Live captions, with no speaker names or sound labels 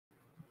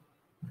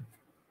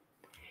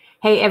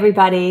Hey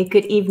everybody,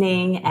 good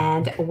evening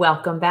and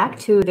welcome back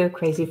to the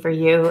Crazy For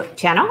You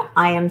channel.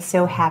 I am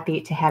so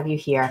happy to have you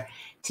here.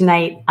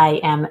 Tonight I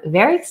am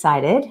very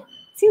excited.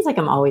 Seems like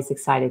I'm always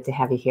excited to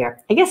have you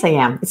here. I guess I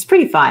am. It's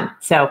pretty fun.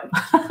 So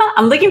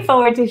I'm looking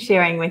forward to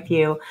sharing with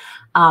you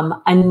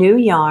a new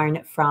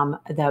yarn from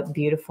the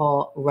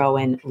beautiful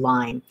Rowan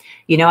line.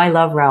 You know I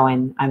love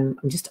Rowan. I'm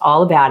just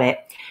all about it.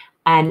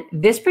 And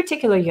this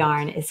particular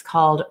yarn is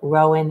called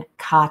Rowan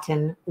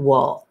Cotton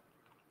Wool.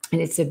 And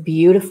it's a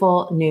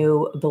beautiful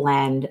new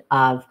blend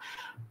of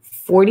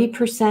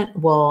 40%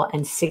 wool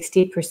and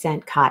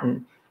 60%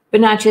 cotton,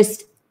 but not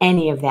just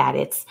any of that.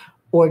 It's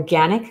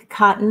organic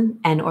cotton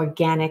and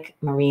organic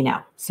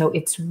merino. So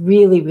it's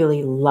really,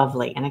 really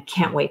lovely. And I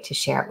can't wait to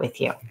share it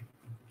with you.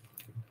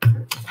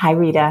 Hi,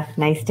 Rita.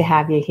 Nice to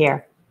have you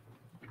here.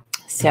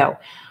 So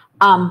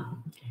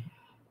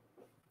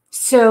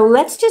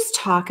let's just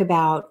talk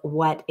about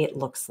what it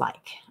looks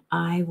like.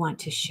 I want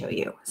to show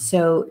you.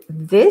 So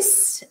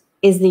this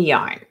is the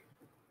yarn.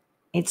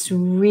 It's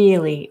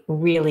really,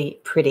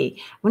 really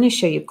pretty. I'm going to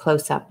show you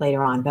close up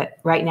later on, but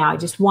right now I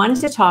just wanted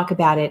to talk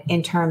about it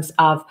in terms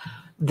of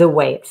the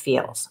way it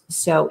feels.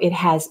 So it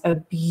has a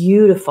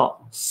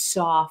beautiful,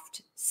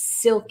 soft,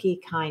 silky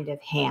kind of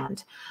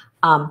hand.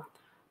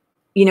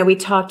 You know, we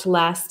talked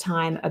last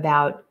time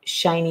about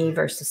shiny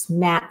versus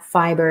matte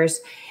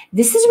fibers.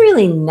 This is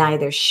really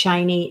neither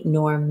shiny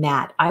nor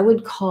matte. I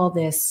would call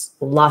this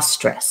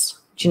lustrous.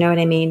 Do you know what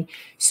I mean?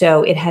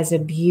 So it has a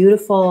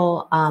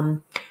beautiful,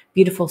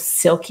 beautiful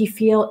silky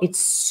feel. It's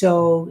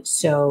so,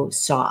 so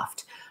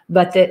soft.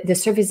 But the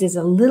surface is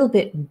a little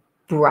bit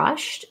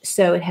brushed.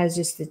 So it has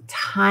just the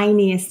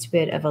tiniest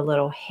bit of a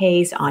little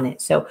haze on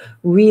it. So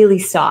really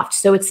soft.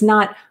 So it's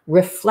not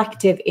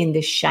reflective in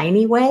the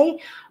shiny way,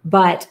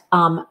 but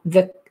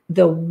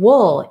the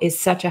wool is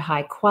such a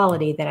high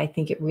quality that I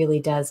think it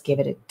really does give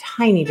it a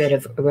tiny bit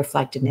of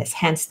reflectiveness,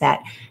 hence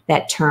that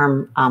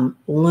term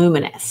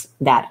luminous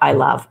that I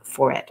love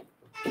for it.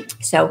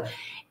 So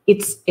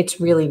it's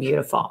really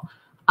beautiful.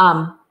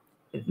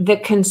 The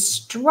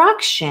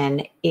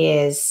construction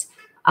is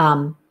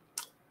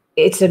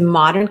it's a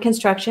modern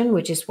construction,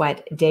 which is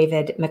what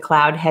David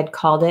McLeod had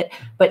called it,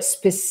 but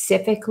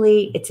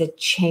specifically it's a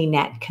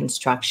chainette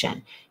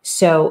construction.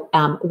 So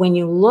when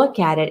you look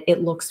at it,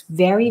 it looks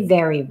very,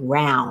 very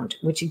round,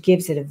 which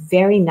gives it a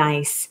very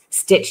nice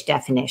stitch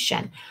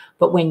definition.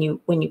 But when you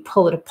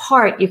pull it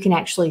apart, you can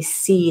actually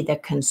see the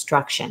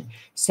construction.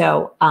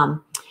 So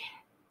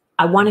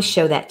I want to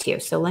show that to you.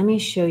 So let me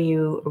show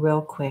you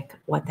real quick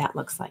what that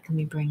looks like. Let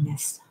me bring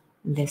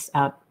this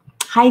up.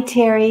 Hi,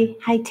 Terry.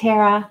 Hi,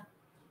 Tara.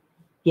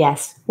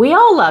 Yes, we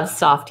all love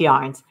soft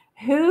yarns.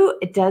 Who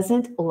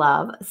doesn't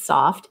love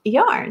soft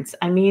yarns?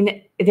 I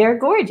mean, they're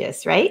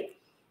gorgeous, right?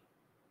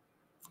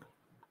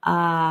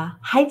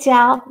 Hi,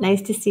 Jal.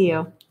 Nice to see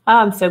you. Oh,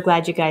 I'm so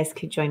glad you guys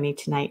could join me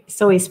tonight. It's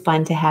always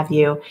fun to have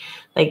you,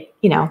 like,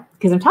 you know,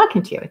 because I'm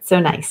talking to you. It's so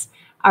nice.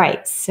 All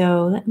right,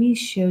 so let me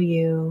show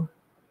you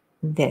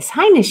this.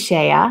 Hi,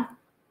 Nishaya.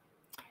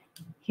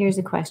 Here's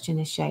a question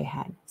Nishaya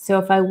had. So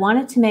if I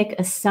wanted to make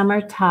a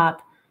summer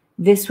top,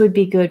 this would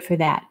be good for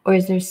that. Or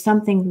is there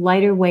something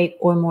lighter weight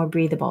or more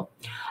breathable?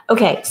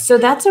 Okay, so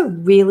that's a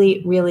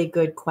really, really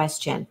good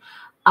question.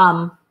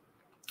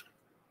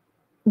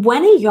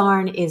 When a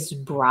yarn is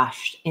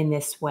brushed in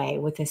this way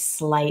with a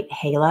slight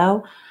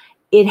halo,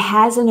 it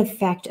has an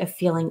effect of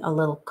feeling a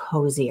little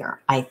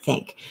cozier, I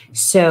think.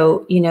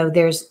 So, you know,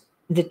 there's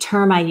the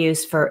term I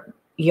use for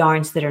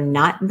yarns that are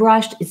not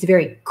brushed, it's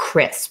very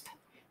crisp.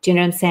 Do you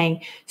know what I'm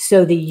saying?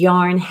 So the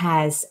yarn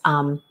has,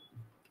 I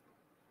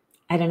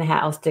don't know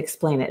how else to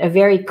explain it, a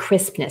very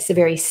crispness, a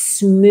very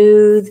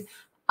smooth,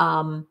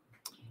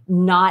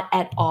 not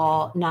at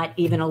all, not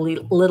even a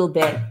little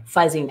bit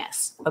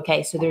fuzziness.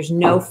 Okay, so there's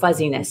no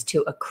fuzziness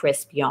to a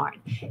crisp yarn.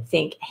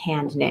 Think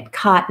hand knit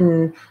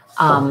cotton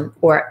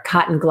or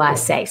cotton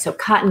glacé. So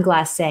cotton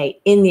glacé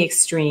in the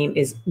extreme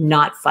is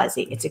not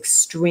fuzzy. It's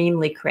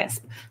extremely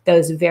crisp.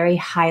 Those very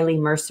highly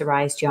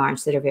mercerized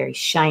yarns that are very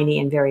shiny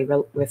and very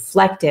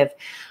reflective,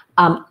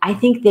 I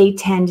think they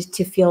tend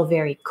to feel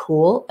very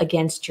cool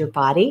against your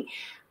body.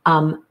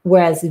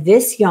 Whereas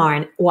this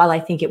yarn, while I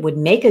think it would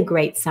make a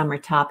great summer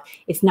top,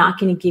 it's not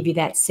going to give you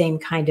that same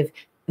kind of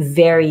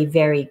very,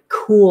 very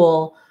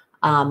cool,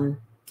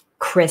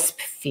 crisp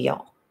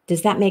feel.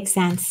 Does that make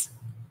sense?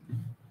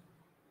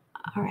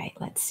 All right,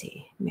 let's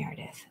see,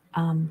 Meredith.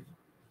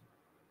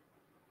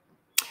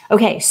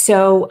 Okay,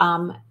 so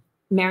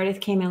Meredith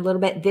came in a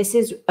little bit. This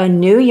is a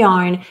new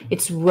yarn.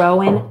 It's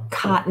Rowan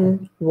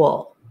Cotton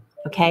Wool.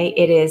 Okay,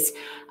 it is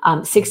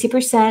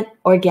 60%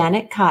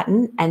 organic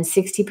cotton and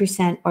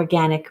 60%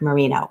 organic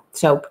merino.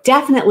 So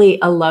definitely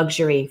a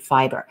luxury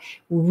fiber.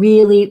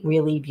 Really,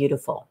 really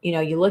beautiful. You know,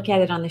 you look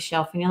at it on the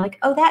shelf and you're like,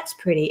 oh, that's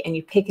pretty. And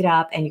you pick it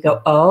up and you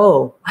go,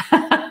 oh,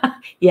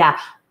 yeah,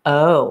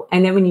 oh.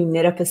 And then when you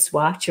knit up a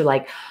swatch, you're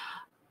like,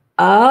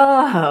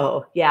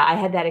 oh, yeah. I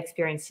had that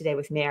experience today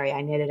with Mary.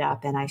 I knit it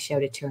up and I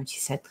showed it to her and she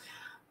said,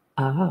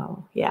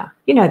 oh, yeah.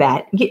 You know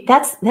that.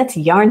 That's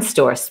yarn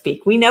store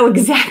speak. We know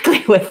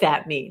exactly what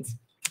that means.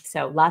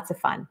 So lots of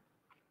fun.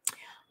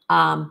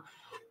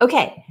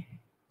 Okay,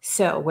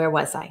 so where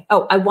was I?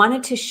 Oh, I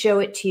wanted to show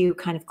it to you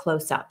kind of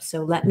close up.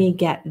 So let me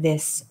get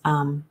this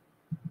on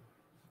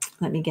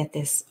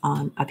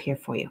up here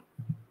for you.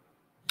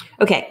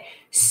 Okay,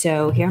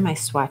 so here are my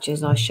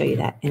swatches. I'll show you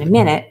that in a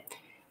minute.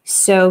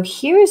 So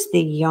here's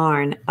the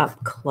yarn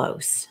up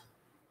close.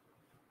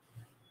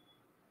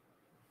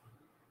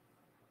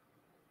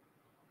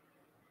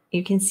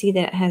 You can see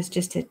that it has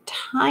just a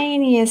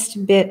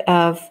tiniest bit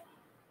of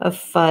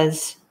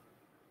fuzz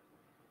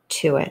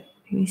to it.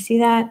 Can you see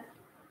that?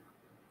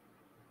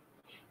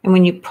 And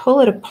when you pull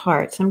it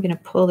apart, so I'm going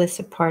to pull this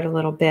apart a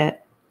little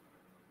bit.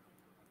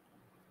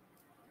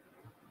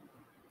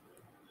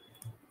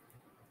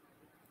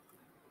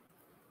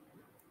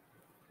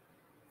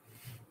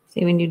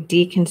 See, when you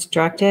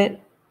deconstruct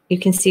it, you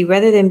can see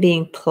rather than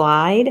being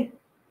plied,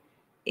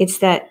 it's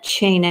that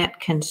chainette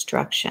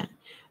construction,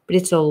 but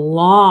it's a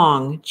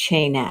long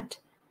chainette.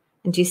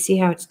 And do you see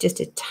how it's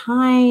just a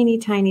tiny,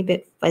 tiny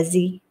bit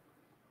fuzzy?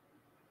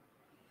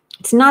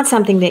 It's not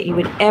something that you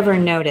would ever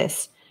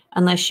notice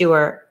unless you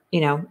were,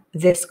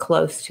 this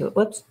close to it.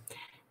 Whoops.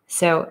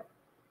 So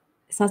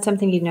it's not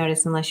something you'd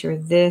notice unless you're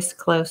this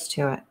close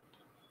to it.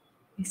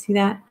 You see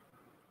that?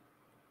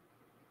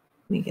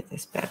 Let me get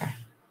this better.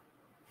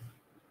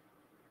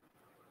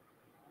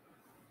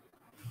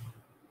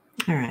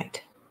 All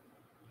right.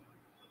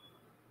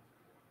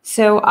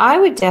 So I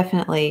would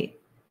definitely,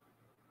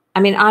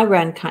 I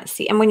run,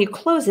 see, and when you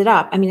close it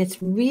up,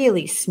 it's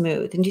really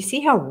smooth. And do you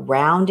see how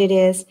round it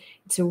is?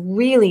 It's a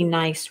really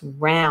nice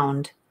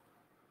round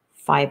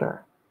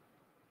fiber,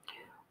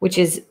 which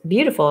is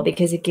beautiful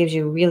because it gives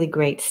you really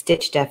great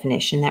stitch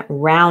definition. That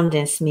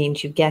roundness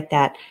means you get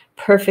that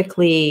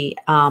perfectly,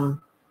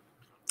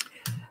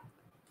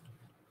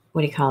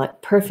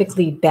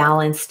 perfectly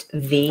balanced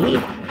V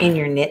in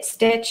your knit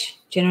stitch.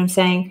 Do you know what I'm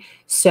saying?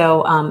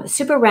 So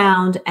super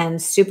round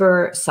and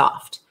super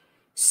soft.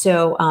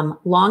 So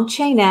long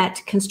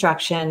chainette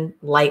construction,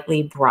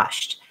 lightly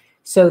brushed.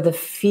 So the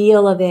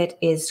feel of it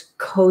is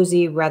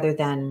cozy rather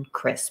than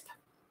crisp.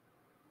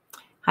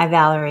 Hi,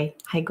 Valerie.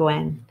 Hi,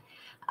 Gwen.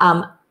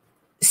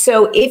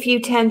 So if you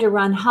tend to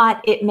run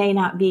hot, it may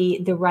not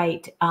be the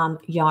right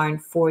yarn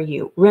for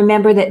you.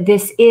 Remember that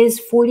this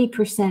is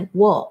 40%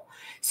 wool.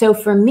 So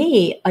for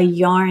me, a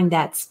yarn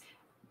that's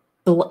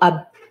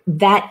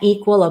that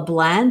equal a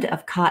blend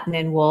of cotton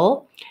and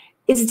wool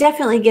is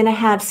definitely going to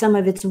have some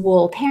of its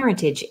wool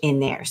parentage in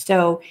there.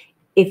 So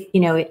if,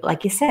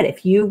 like you said,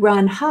 if you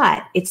run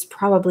hot, it's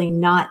probably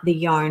not the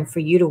yarn for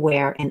you to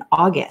wear in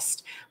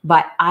August,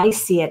 but I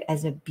see it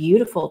as a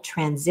beautiful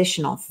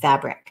transitional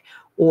fabric,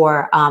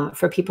 or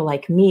for people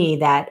like me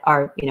that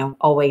are,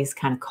 always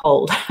kind of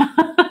cold.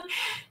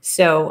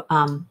 So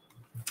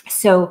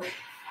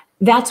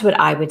that's what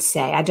I would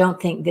say. I don't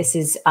think this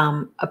is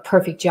a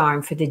perfect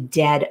yarn for the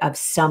dead of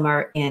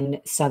summer in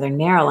Southern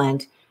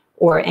Maryland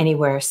or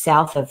anywhere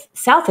south of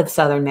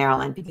Southern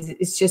Maryland, because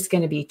it's just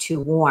going to be too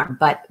warm,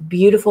 but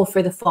beautiful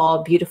for the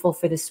fall, beautiful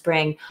for the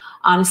spring.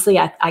 Honestly,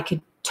 I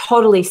could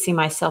totally see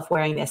myself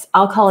wearing this.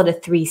 I'll call it a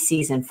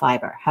 3-season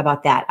fiber. How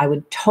about that? I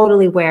would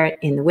totally wear it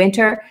in the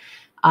winter.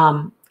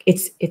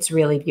 It's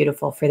really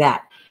beautiful for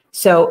that.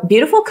 So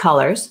beautiful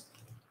colors.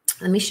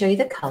 Let me show you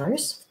the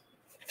colors.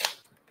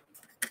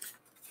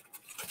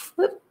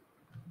 Whoop.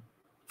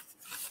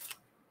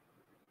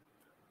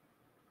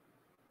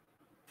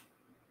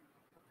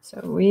 So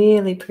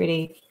really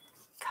pretty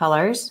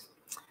colors.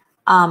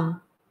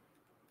 And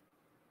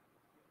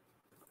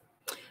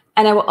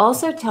I will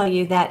also tell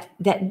you that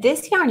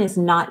this yarn is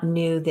not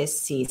new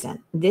this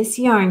season. This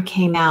yarn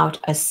came out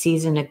a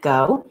season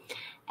ago,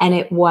 and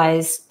it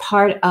was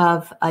part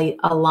of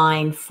a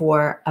line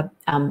for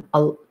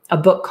a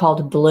book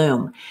called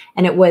Bloom,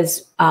 and it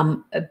was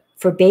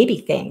for baby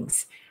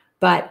things.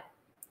 But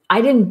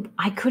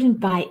I couldn't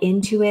buy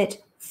into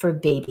it for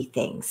baby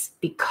things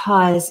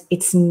because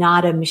it's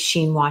not a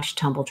machine wash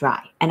tumble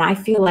dry, and I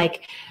feel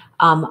like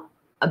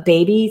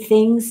baby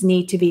things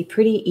need to be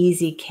pretty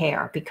easy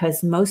care,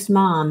 because most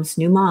moms,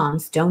 new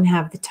moms, don't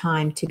have the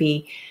time to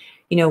be,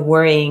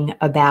 worrying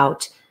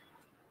about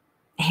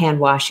hand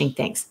washing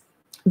things.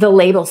 The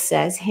label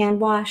says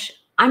hand wash.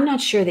 I'm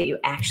not sure that you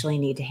actually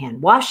need to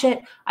hand wash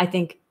it. I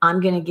think I'm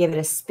going to give it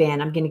a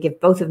spin. I'm going to give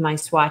both of my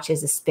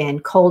swatches a spin,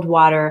 cold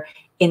water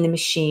in the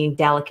machine,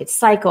 delicate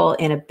cycle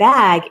in a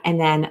bag, and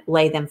then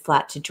lay them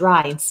flat to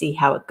dry and see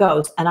how it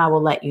goes. And I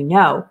will let you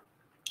know.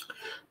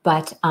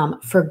 But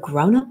for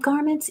grown-up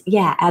garments,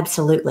 yeah,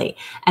 absolutely.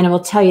 And I will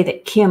tell you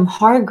that Kim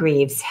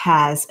Hargreaves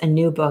has a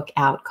new book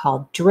out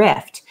called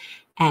Drift,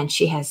 and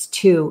she has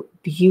 2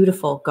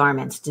 beautiful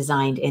garments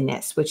designed in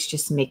this, which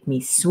just make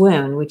me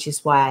swoon, which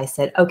is why I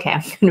said, okay,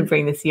 I'm going to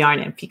bring this yarn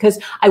in, because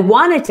I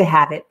wanted to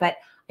have it, but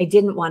I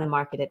didn't want to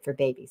market it for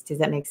babies. Does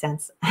that make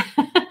sense?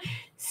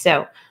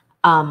 So,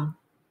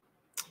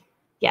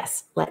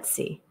 yes, let's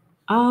see.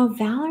 Oh,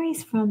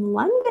 Valerie's from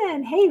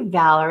London. Hey,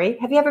 Valerie.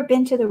 Have you ever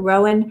been to the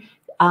Rowan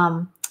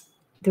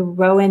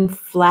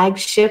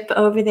flagship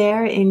over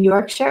there in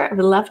Yorkshire? I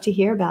would love to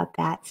hear about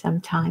that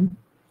sometime.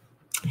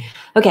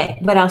 Okay,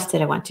 what else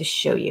did I want to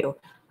show you?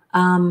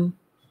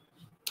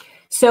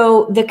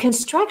 So the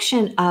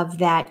construction of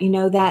that,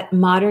 that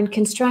modern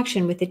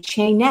construction with the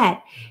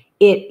chainette,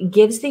 it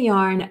gives the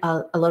yarn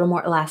a little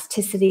more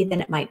elasticity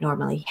than it might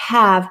normally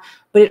have,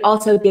 but it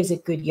also gives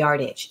it good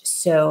yardage.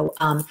 So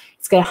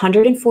it's got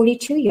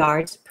 142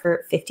 yards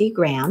per 50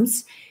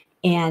 grams.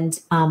 And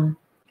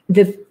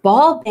the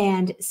ball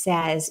band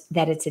says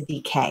that it's a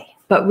DK.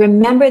 But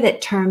remember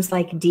that terms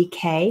like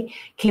DK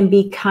can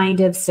be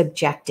kind of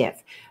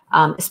subjective,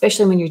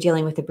 especially when you're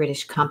dealing with a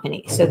British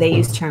company. So they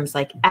use terms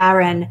like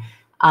Aran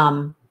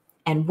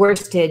and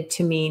worsted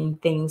to mean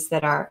things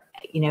that are,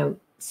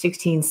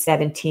 16,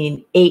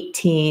 17,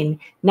 18,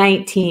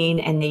 19,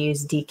 and they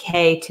use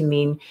DK to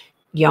mean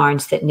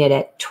yarns that knit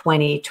at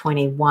 20,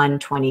 21,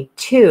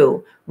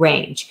 22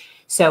 range.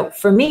 So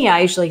for me, I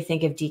usually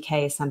think of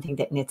DK as something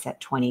that knits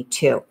at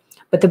 22.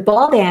 But the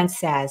ball band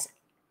says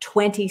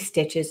 20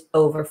 stitches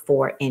over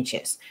 4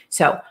 inches.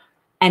 So,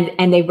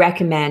 and they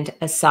recommend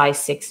a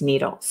size 6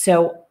 needle.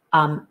 So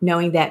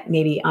knowing that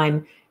maybe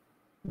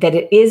that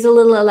it is a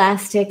little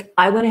elastic,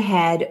 I went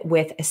ahead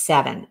with a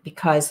 7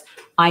 because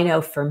I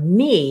know for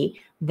me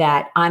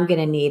that I'm going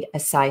to need a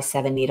size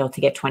 7 needle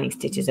to get 20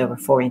 stitches over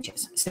 4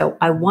 inches. So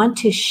I want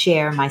to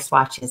share my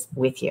swatches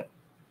with you.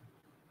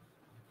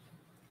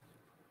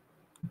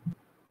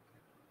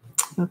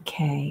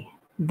 Okay.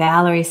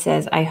 Valerie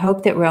says, I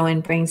hope that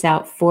Rowan brings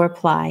out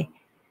 4-ply.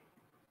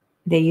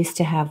 They used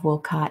to have wool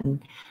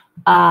cotton.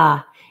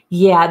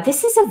 Yeah,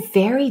 this is a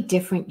very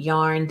different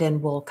yarn than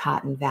wool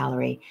cotton,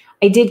 Valerie.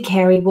 I did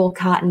carry wool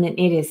cotton and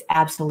it is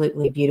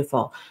absolutely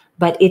beautiful,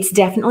 but it's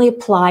definitely a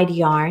plied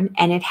yarn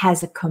and it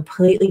has a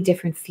completely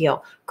different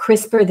feel,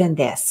 crisper than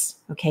this.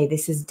 Okay,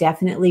 this is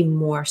definitely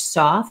more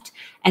soft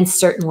and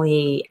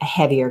certainly a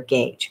heavier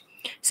gauge.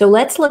 So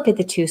let's look at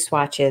the 2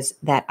 swatches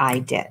that I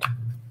did.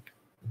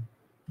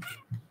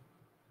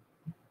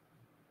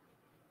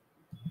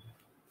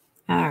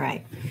 All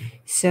right,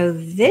 so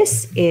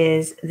this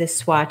is the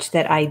swatch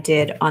that I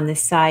did on the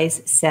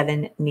size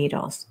 7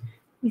 needles.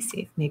 Let me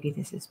see if maybe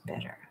this is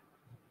better.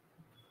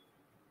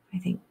 I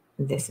think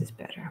this is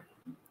better.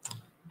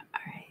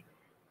 All right.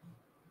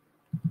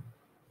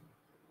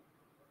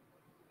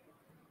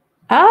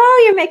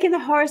 Oh, you're making the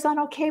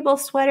horizontal cable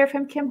sweater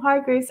from Kim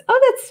Hargreaves.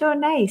 Oh, that's so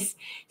nice.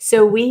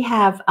 So we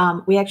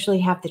actually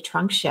have the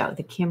trunk show,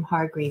 the Kim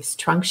Hargreaves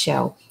trunk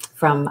show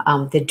from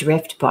the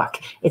Drift book.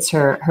 It's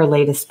her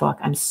latest book.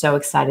 I'm so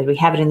excited. We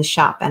have it in the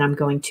shop and I'm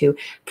going to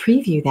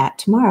preview that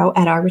tomorrow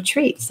at our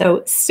retreat.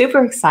 So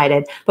super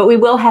excited, but we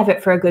will have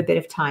it for a good bit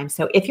of time.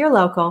 So if you're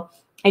local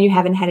and you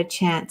haven't had a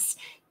chance,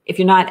 if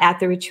you're not at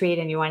the retreat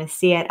and you want to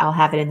see it, I'll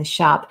have it in the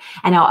shop.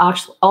 And I'll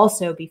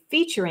also be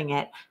featuring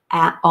it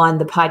on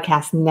the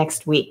podcast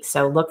next week.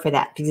 So look for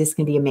that because it's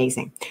going to be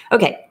amazing.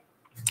 Okay,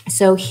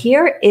 so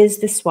here is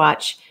the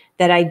swatch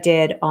that I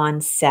did on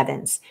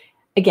 7s.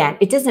 Again,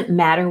 it doesn't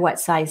matter what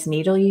size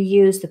needle you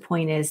use. The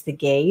point is the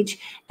gauge.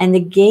 And the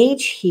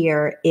gauge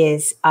here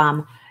is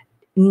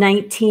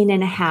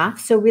 19.5,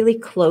 so really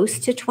close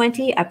to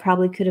 20. I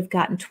probably could have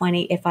gotten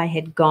 20 if I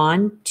had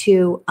gone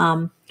to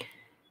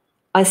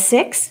a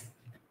 6.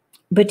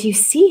 But do you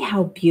see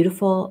how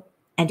beautiful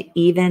and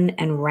even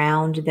and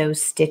round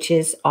those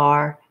stitches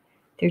are?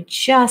 They're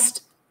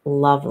just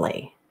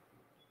lovely.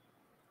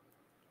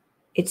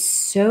 It's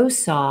so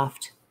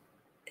soft.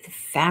 The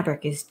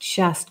fabric is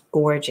just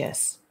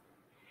gorgeous.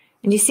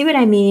 And you see what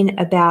I mean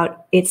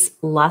about its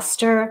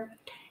luster?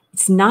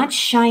 It's not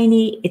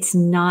shiny, it's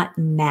not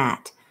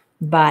matte,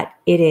 but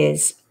it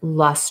is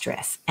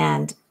lustrous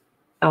and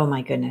oh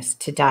my goodness,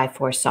 to die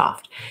for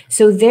soft.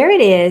 So there it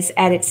is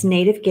at its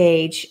native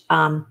gauge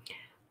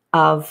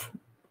of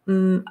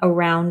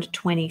around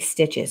 20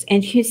 stitches.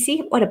 And you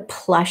see what a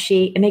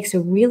plushy, it makes a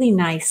really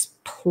nice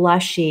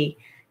plushy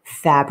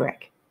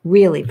fabric.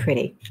 Really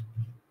pretty.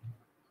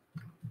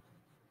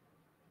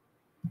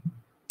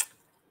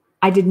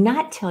 I did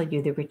not tell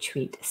you the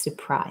retreat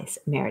surprise,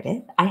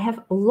 Meredith. I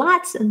have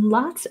lots and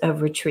lots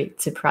of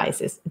retreat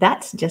surprises.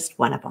 That's just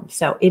one of them.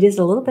 So it is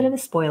a little bit of a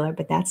spoiler,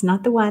 but that's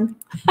not the one.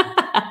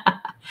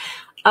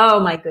 Oh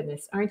my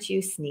goodness, aren't you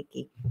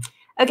sneaky?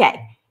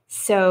 Okay,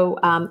 so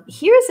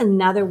here's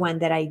another one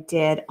that I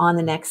did on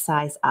the next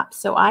size up.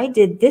 So I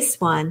did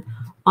this one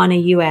on a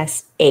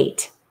US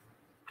 8.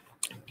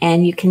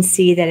 And you can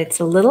see that it's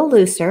a little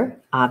looser,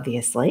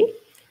 obviously,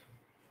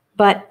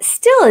 but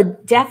still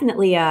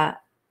definitely a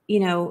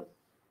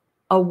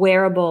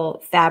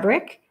wearable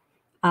fabric,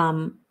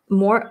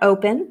 more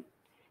open,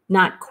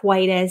 not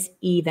quite as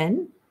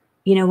even.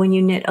 When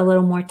you knit a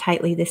little more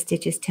tightly, the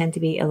stitches tend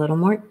to be a little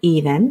more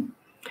even,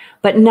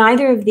 but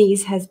neither of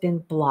these has been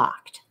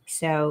blocked.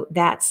 So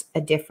that's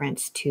a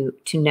difference to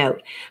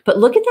note. But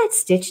look at that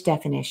stitch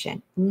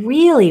definition.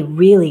 Really,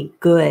 really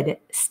good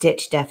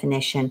stitch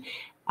definition.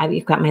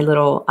 You've got my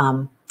little,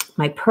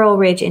 my purl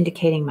ridge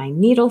indicating my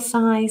needle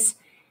size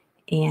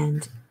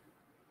and,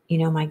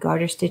 my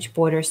garter stitch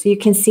border. So you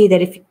can see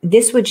that if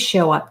this would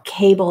show up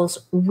cables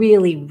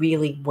really,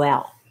 really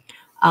well.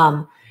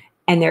 And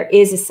there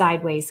is a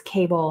sideways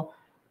cable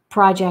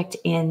project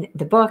in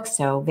the book.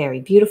 So very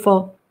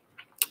beautiful.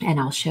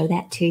 And I'll show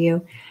that to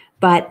you.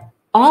 But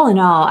all in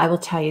all, I will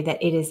tell you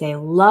that it is a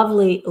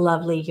lovely,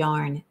 lovely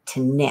yarn to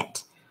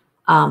knit.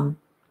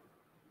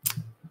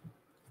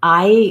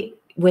 I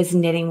was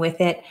knitting with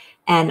it,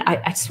 and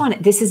I just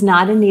wanted, this is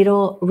not a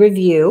needle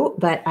review,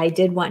 but I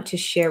did want to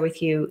share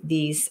with you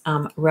these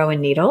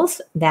Rowan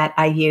needles that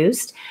I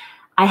used.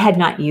 I had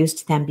not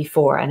used them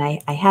before, and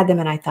I had them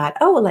and I thought,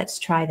 oh, well, let's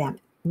try them.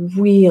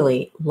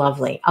 Really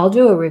lovely. I'll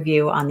do a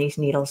review on these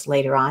needles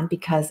later on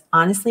because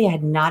honestly, I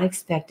had not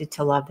expected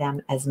to love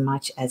them as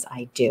much as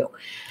I do.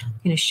 I'm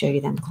going to show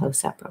you them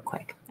close up real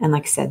quick. And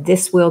like I said,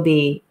 this will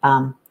be,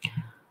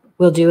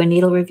 we'll do a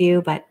needle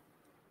review, but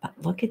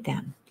look at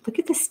them. Look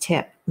at this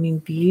tip. I mean,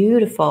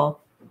 beautiful,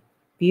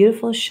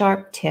 beautiful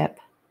sharp tip,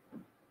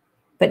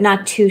 but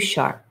not too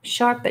sharp.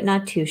 Sharp, but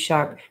not too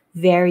sharp.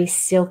 Very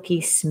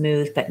silky,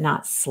 smooth, but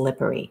not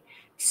slippery.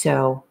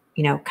 So,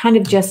 you know, kind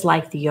of just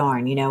like the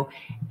yarn, you know,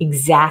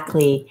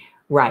 exactly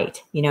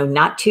right. You know,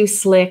 not too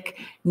slick,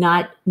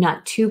 not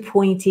too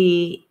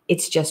pointy.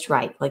 It's just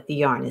right. Like the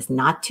yarn is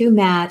not too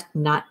matte,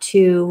 not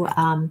too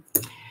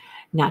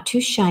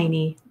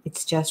shiny.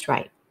 It's just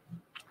right.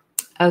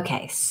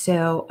 Okay,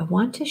 so I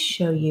want to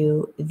show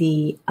you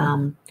the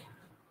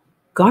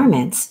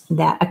garments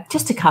that,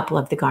 just a couple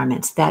of the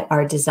garments that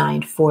are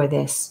designed for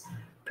this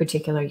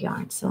particular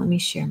yarn. So let me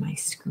share my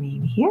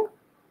screen here.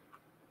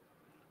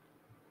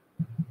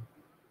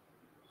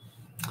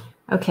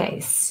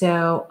 Okay,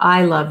 so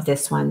I love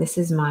this one. This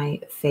is my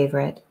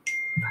favorite,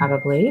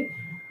 probably.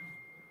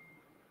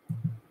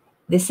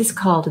 This is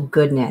called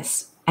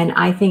Goodness, and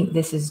I think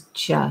this is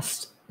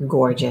just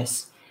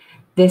gorgeous.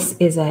 This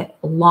is a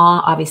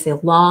long, obviously a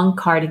long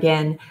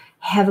cardigan,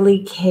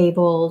 heavily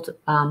cabled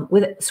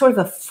with sort of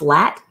a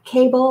flat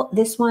cable.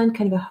 This one,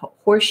 kind of a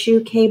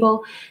horseshoe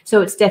cable.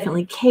 So it's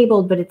definitely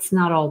cabled, but it's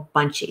not all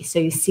bunchy. So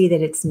you see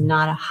that it's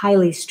not a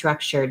highly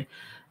structured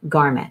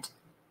garment.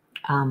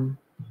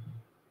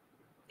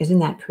 Isn't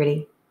that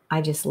pretty?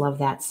 I just love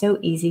that. So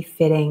easy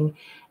fitting.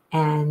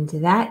 And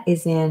that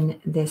is in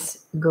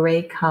this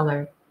gray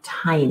color,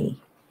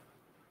 Tiny.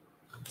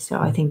 So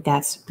I think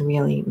that's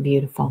really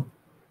beautiful.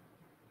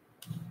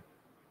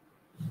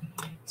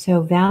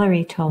 So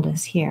Valerie told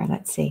us here,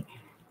 let's see,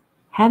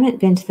 haven't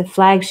been to the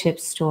flagship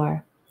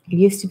store. It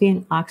used to be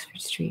in Oxford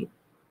Street.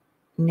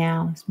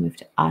 Now it's moved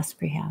to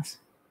Osprey House.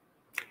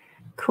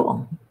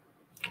 Cool.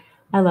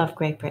 I love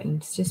Great Britain.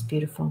 It's just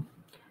beautiful.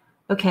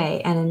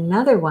 Okay, and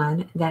another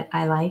one that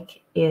I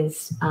like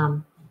is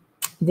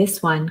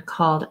this one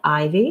called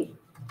Ivy.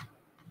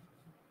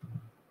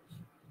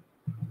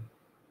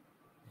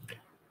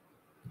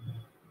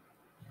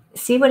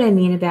 See what I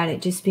mean about it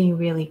just being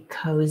really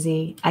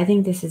cozy? I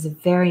think this is a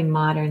very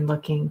modern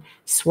looking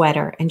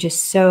sweater and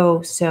just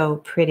so, so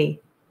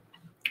pretty.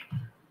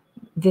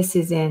 This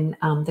is in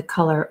the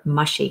color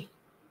Mushy.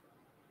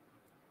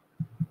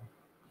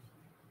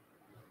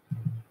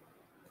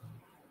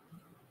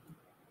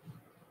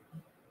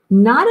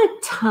 Not a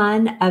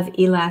ton of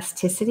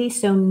elasticity,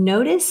 so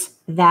notice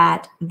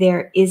that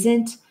there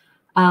isn't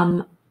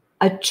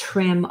a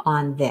trim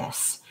on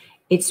this.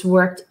 It's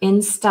worked in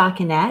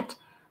stockinette.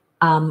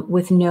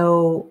 With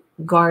no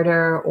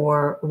garter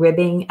or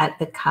ribbing at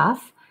the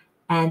cuff,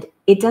 and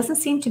it doesn't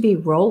seem to be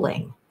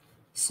rolling.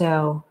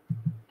 So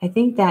I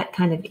think that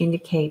kind of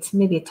indicates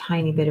maybe a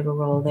tiny bit of a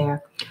roll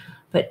there,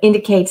 but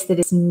indicates that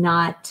it's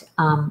not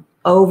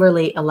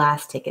overly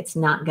elastic. It's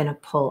not going to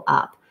pull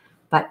up.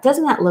 But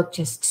doesn't that look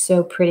just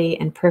so pretty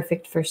and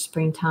perfect for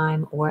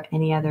springtime or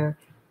any other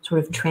sort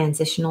of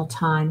transitional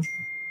time?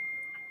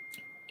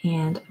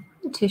 And I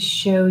want to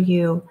show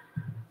you,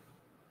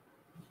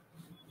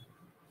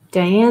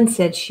 Diane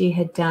said she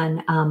had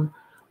done,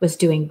 was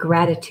doing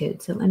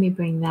gratitude. So let me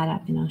bring that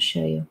up and I'll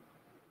show you.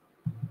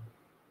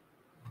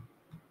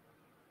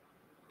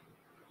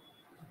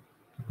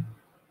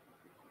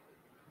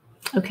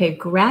 Okay,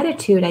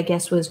 gratitude, I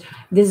guess, was,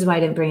 this is why I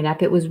didn't bring it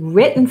up. It was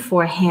written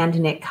for hand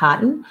knit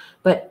cotton,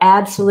 but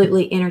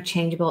absolutely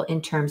interchangeable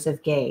in terms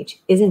of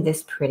gauge. Isn't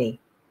this pretty?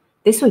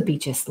 This would be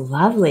just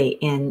lovely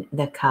in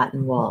the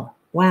cotton wool.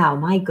 Wow,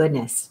 my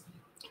goodness.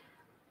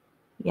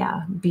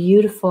 Yeah,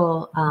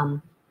 beautiful.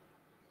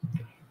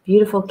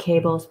 Beautiful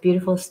cables,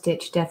 beautiful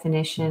stitch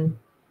definition.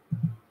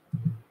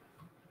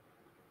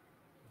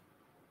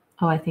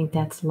 Oh, I think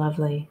that's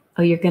lovely.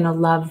 Oh, you're going to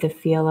love the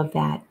feel of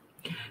that.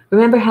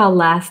 Remember how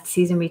last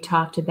season we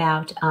talked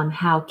about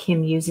how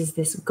Kim uses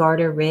this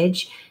garter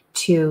ridge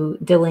to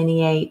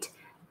delineate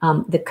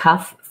the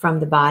cuff from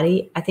the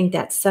body? I think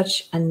that's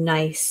such a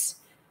nice,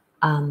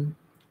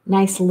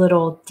 nice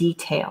little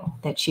detail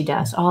that she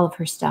does. All of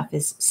her stuff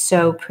is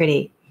so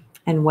pretty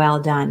and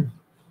well done.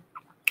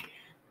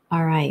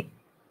 All right.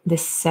 The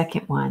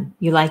second one,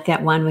 you like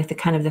that one with the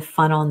kind of the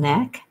funnel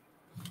neck?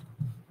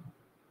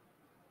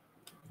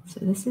 So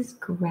this is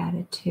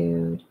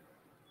Gratitude.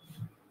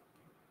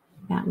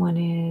 That one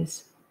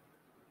is,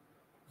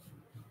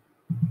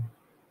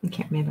 I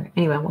can't remember.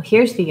 Anyway, well,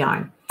 here's the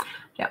yarn.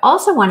 I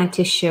also wanted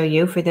to show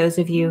you, for those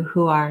of you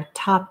who are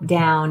top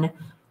down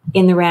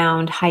in the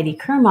round Heidi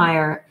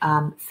Kermeyer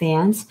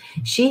fans,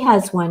 she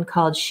has one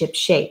called Ship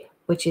Shape,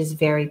 which is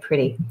very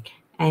pretty.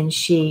 And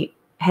she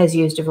has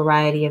used a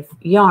variety of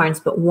yarns,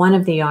 but one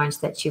of the yarns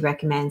that she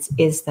recommends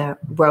is the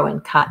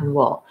Rowan Cotton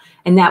Wool.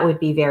 And that would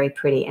be very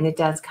pretty. And it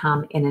does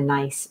come in a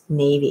nice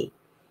navy.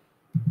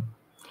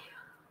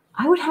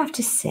 I would have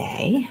to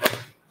say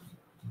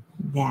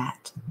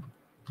that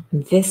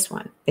this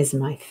one is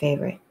my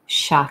favorite.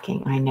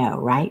 Shocking, I know,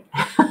 right?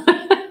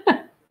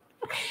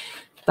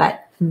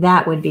 But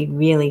that would be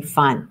really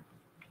fun.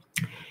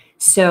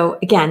 So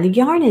again, the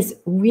yarn is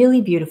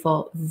really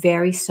beautiful,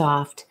 very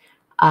soft,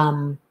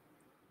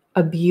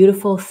 a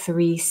beautiful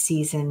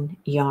 3-season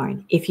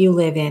yarn. If you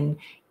live in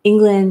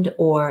England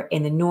or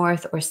in the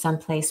north or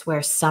someplace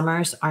where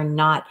summers are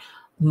not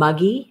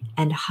muggy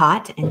and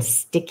hot and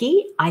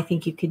sticky, I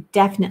think you could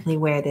definitely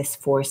wear this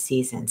 4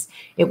 seasons.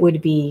 It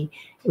would be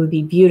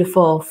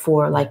beautiful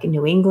for like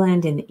New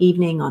England in the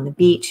evening on the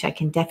beach. I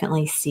can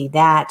definitely see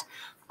that.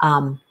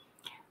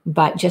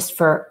 But just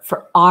for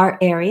our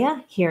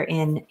area here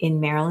in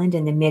Maryland,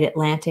 in the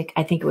mid-Atlantic,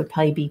 I think it would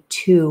probably be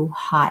too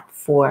hot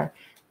for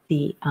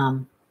the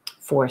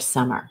for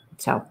summer.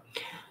 So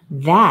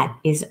that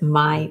is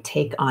my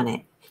take on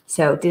it.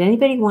 So did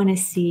anybody want to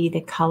see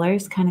the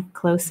colors kind of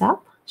close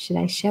up? Should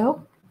I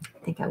show? I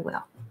think I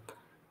will.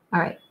 All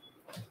right.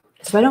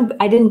 So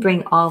I didn't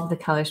bring all of the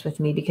colors with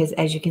me because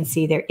as you can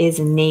see, there is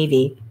a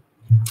navy,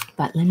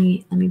 but let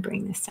me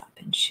bring this up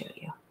and show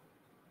you.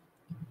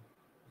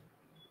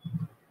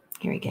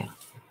 Here we go.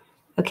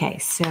 Okay,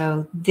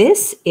 so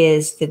this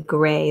is the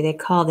gray. They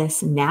call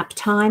this nap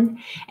time.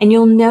 And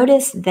you'll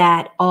notice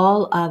that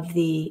all of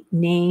the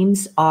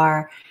names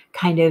are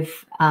kind of,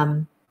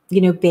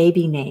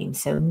 baby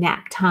names. So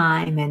nap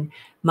time and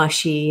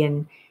mushy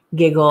and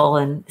giggle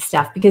and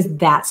stuff, because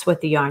that's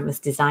what the yarn was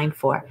designed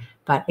for.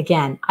 But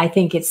again, I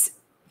think it's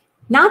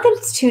not that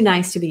it's too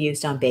nice to be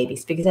used on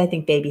babies, because I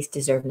think babies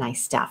deserve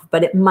nice stuff,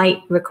 but it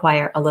might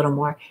require a little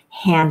more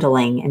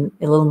handling and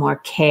a little more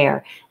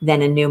care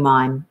than a new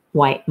mom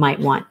might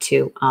want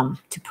to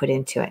put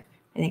into it.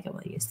 I think I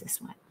will use this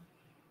one.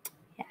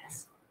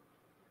 Yes.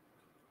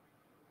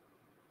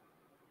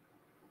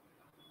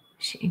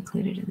 She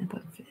included in the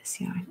book for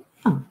this yarn.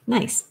 Oh,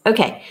 nice.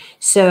 Okay,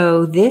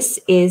 so this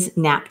is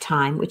Nap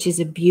Time, which is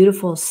a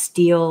beautiful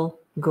steel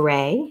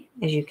gray,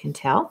 as you can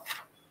tell.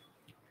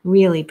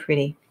 Really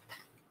pretty.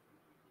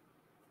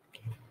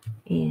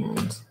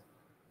 And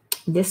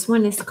this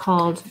one is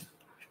called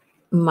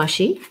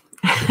Mushy.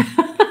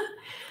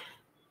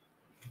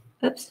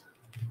 Oops.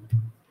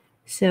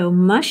 So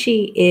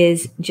Mushy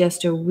is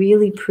just a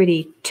really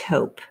pretty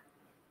taupe.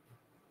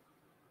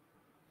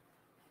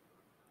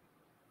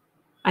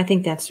 I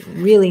think that's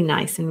really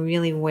nice and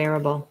really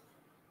wearable.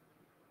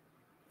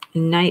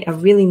 A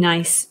really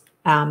nice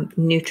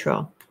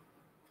neutral.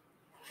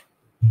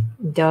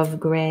 Dove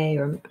gray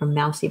or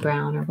mousy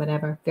brown or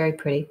whatever. Very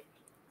pretty.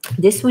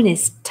 This one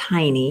is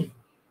Tiny,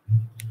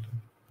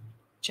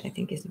 which I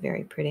think is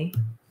very pretty.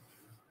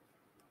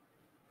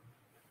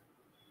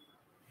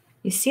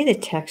 You see the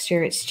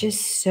texture? It's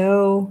just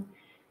so,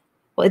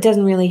 well, it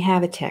doesn't really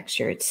have a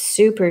texture. It's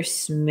super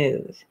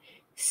smooth.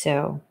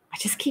 So I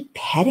just keep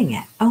petting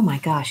it. Oh my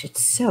gosh,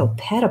 it's so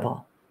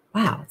pettable.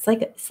 Wow, it's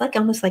like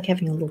almost like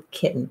having a little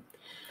kitten.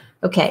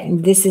 Okay,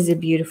 this is a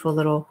beautiful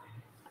little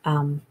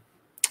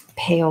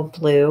pale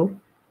blue.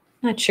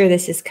 Not sure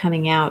this is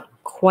coming out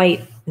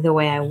quite the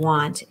way I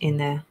want in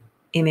the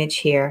image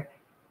here.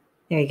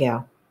 There you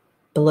go,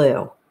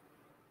 blue.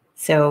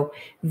 So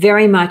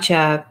very much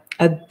a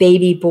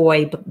baby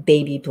boy,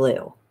 baby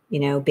blue,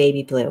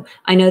 baby blue.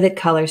 I know that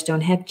colors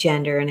don't have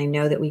gender, and I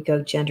know that we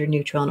go gender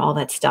neutral and all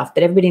that stuff,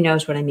 but everybody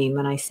knows what I mean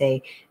when I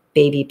say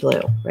baby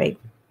blue, right?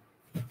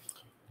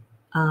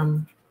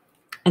 And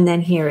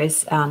then here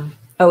is, and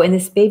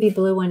this baby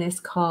blue one is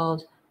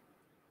called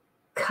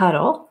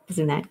Cuddle.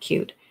 Isn't that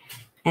cute?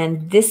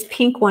 And this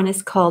pink one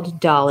is called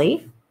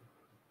Dolly.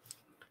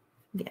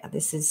 Yeah,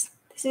 this is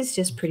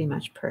just pretty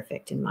much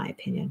perfect in my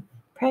opinion.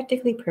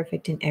 Practically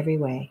perfect in every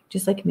way,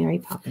 just like Mary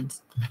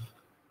Poppins.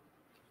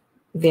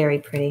 Very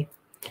pretty.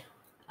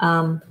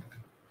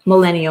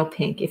 Millennial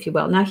pink, if you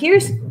will. Now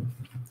here's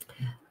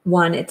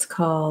one. It's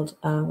called,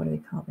 what do we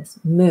call this?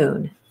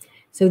 Moon.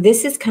 So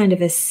this is kind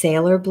of a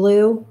sailor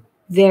blue.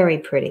 Very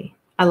pretty.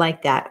 I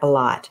like that a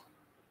lot.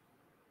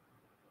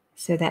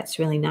 So that's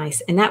really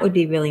nice. And that would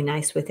be really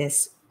nice with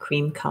this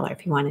cream color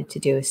if you wanted to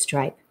do a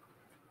stripe.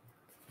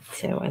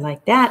 So I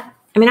like that.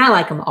 I mean, I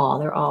like them all.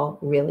 They're all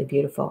really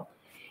beautiful.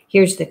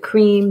 Here's the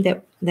cream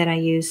that I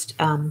used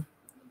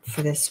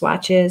for the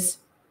swatches.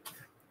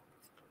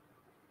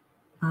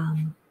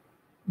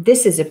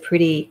 This is a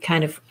pretty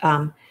kind of,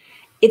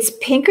 it's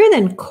pinker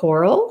than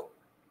coral.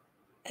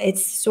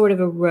 It's sort of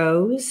a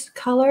rose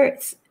color.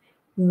 It's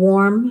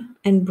warm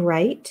and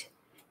bright,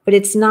 but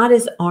it's not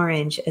as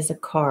orange as a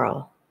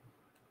coral.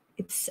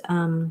 It's,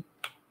 I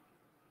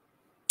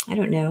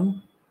don't know,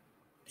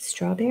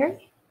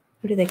 strawberry?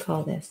 What do they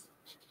call this?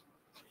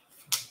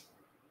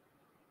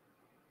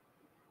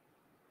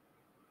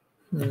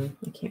 I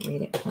can't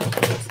read it.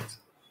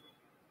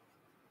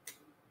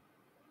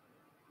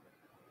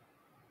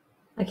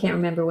 I can't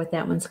remember what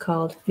that one's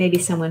called. Maybe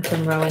someone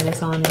from Rowan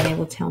is on and they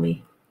will tell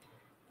me.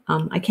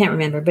 I can't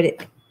remember, but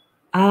it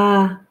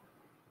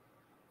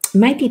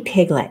might be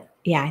Piglet.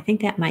 Yeah, I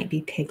think that might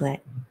be Piglet.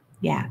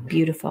 Yeah,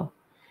 beautiful.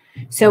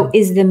 So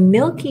is the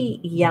milky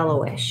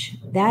yellowish?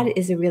 That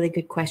is a really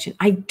good question.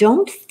 I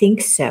don't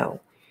think so.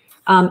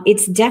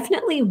 It's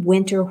definitely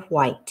winter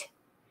white.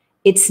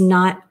 It's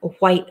not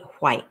white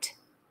white.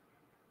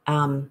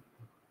 You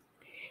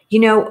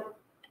know,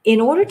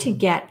 in order to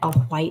get a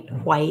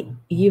white,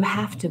 you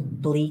have to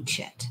bleach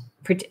it.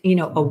 You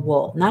know, a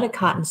wool, not a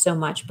cotton so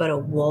much, but a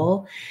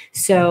wool.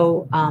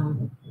 So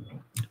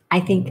I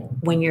think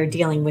when you're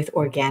dealing with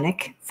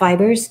organic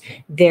fibers,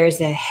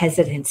 there's a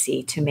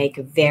hesitancy to make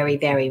very,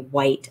 very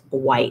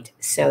white,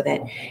 so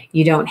that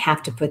you don't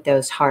have to put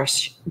those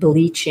harsh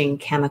bleaching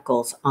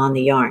chemicals on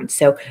the yarn.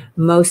 So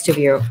most of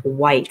your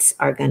whites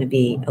are going to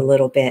be a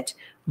little bit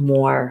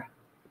more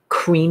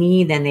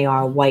creamy than they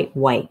are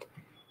white.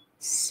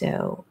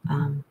 So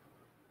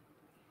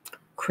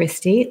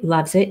Christy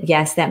loves it.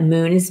 Yes, that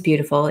moon is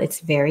beautiful.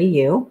 It's very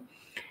you.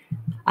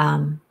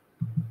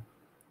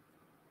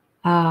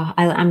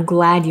 I'm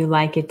glad you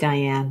like it,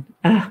 Diane.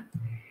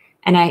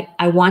 And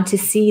I want to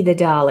see the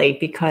dolly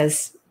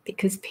because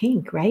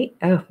pink, right?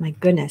 Oh my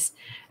goodness.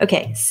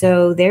 Okay,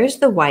 so there's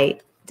the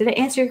white. Did I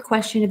answer your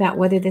question about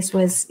whether this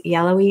was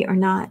yellowy or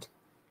not?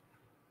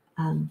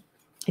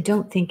 I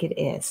don't think it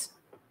is.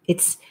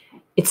 It's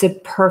a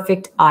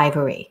perfect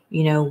ivory,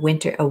 you know,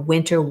 a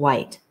winter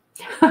white.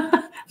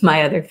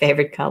 My other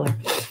favorite color.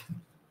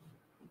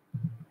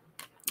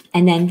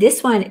 And then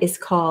this one is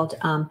called,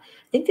 I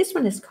think this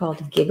one is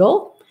called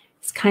Giggle.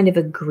 It's kind of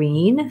a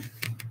green.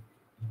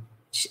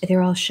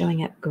 They're all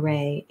showing up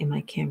gray in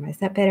my camera. Is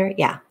that better?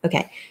 Yeah.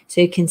 Okay.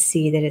 So you can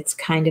see that it's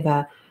kind of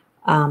a,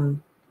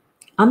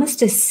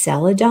 almost a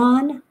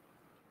celadon.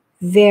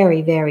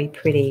 Very, very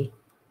pretty.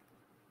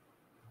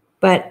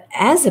 But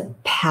as a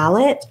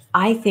palette,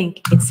 I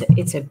think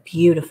it's a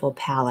beautiful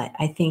palette.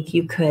 I think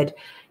you could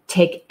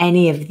take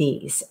any of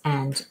these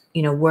and,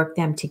 you know, work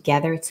them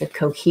together. It's a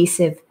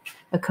cohesive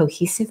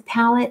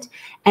palette.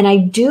 And I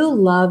do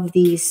love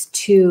these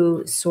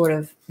two sort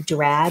of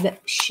drab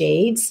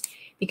shades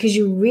because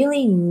you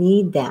really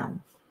need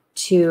them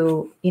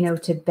to, you know,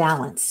 to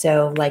balance.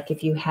 So like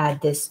if you had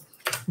this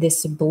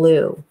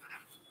blue,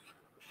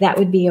 that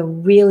would be a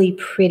really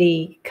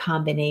pretty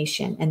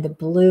combination. And the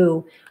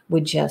blue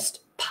would just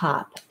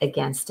pop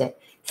against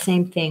it.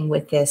 Same thing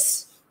with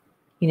this,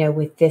 you know,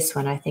 with this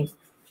one. I think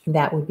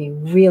that would be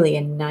really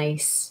a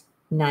nice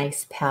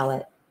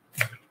palette.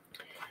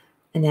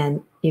 And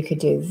then you could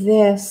do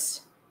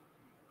this.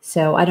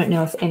 So I don't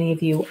know if any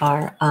of you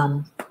are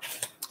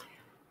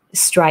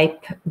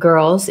stripe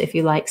girls, if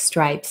you like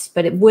stripes,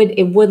 but it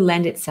would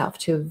lend itself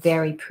to a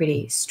very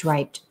pretty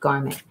striped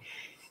garment.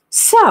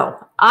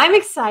 So I'm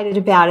excited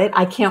about it.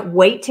 I can't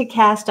wait to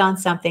cast on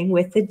something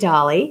with the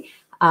dolly.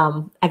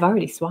 I've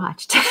already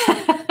swatched.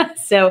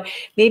 So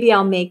maybe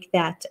I'll make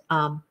that.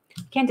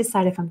 Can't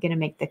decide if I'm going to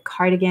make the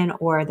cardigan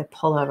or the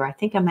pullover. I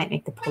think I might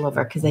make the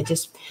pullover because I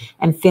just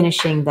am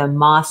finishing the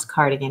moss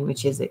cardigan,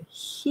 which is a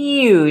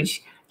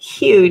huge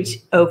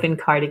open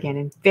cardigan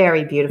and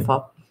very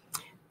beautiful.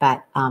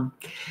 But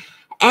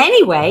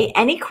anyway,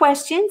 any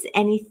questions,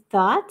 any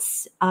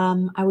thoughts?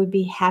 I would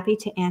be happy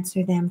to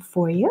answer them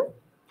for you.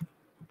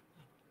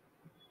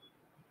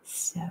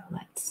 So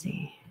let's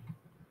see.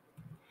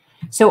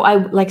 So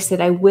like I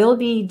said, I will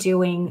be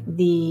doing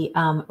the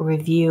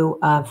review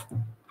of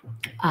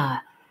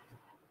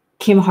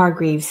Kim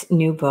Hargreaves'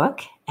 new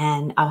book,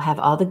 and I'll have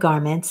all the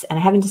garments. And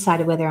I haven't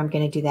decided whether I'm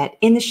going to do that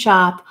in the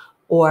shop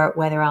or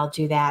whether I'll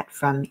do that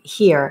from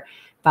here,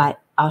 but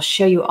I'll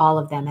show you all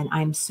of them. And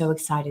I'm so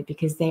excited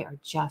because they are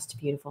just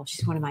beautiful.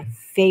 She's one of my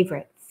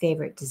favorite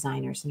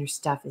designers, and her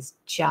stuff is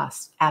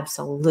just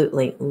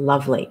absolutely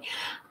lovely.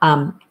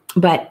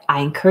 But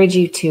I encourage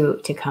you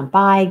to come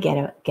by,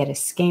 get a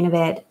skein of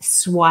it,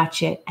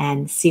 swatch it,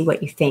 and see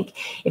what you think.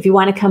 If you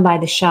want to come by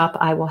the shop,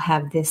 I will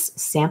have this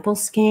sample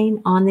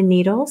skein on the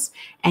needles,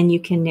 and you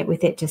can knit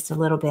with it just a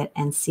little bit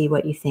and see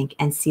what you think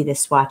and see the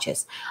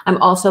swatches. I'm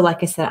also,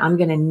 like I said, I'm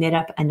going to knit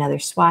up another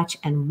swatch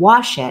and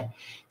wash it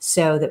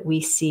so that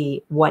we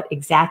see what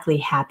exactly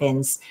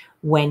happens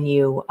when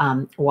you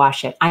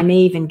wash it. I may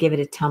even give it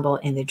a tumble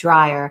in the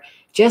dryer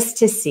just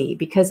to see,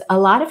 because a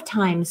lot of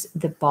times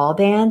the ball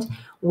band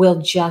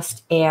will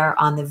just err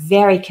on the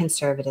very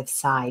conservative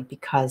side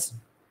because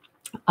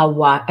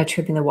a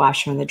trip in the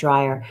washer and the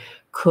dryer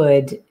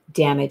could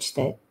damage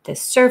the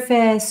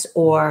surface,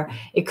 or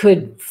it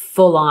could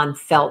full on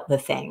felt the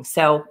thing.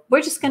 So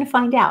we're just going to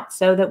find out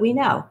so that we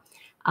know.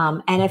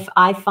 And if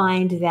I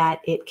find that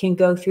it can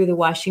go through the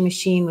washing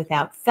machine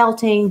without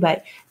felting,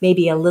 but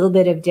maybe a little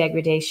bit of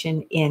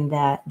degradation in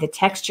the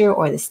texture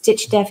or the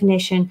stitch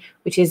definition,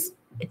 which is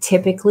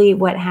typically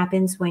what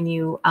happens when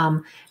you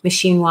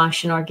machine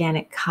wash an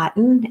organic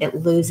cotton, it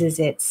loses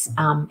its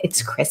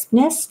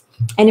crispness.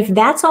 And if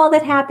that's all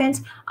that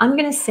happens, I'm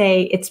going to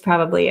say it's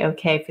probably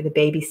okay for the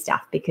baby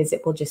stuff because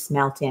it will just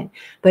melt in.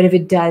 But if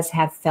it does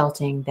have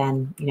felting,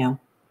 then, you know,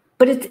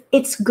 but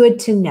it's good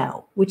to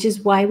know, which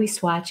is why we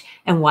swatch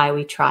and why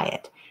we try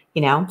it,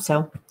 you know.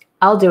 So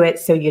I'll do it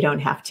so you don't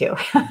have to.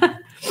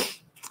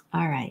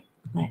 All right,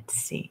 let's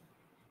see.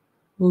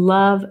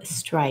 Love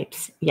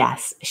stripes.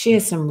 Yes, she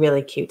has some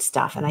really cute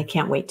stuff, and I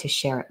can't wait to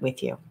share it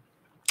with you.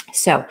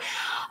 So,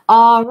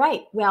 all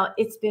right. Well,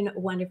 it's been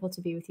wonderful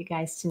to be with you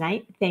guys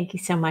tonight. Thank you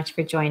so much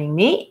for joining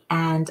me.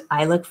 And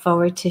I look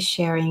forward to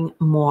sharing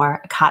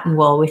more cotton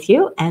wool with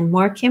you and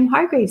more Kim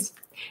Hargreaves.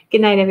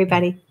 Good night,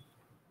 everybody.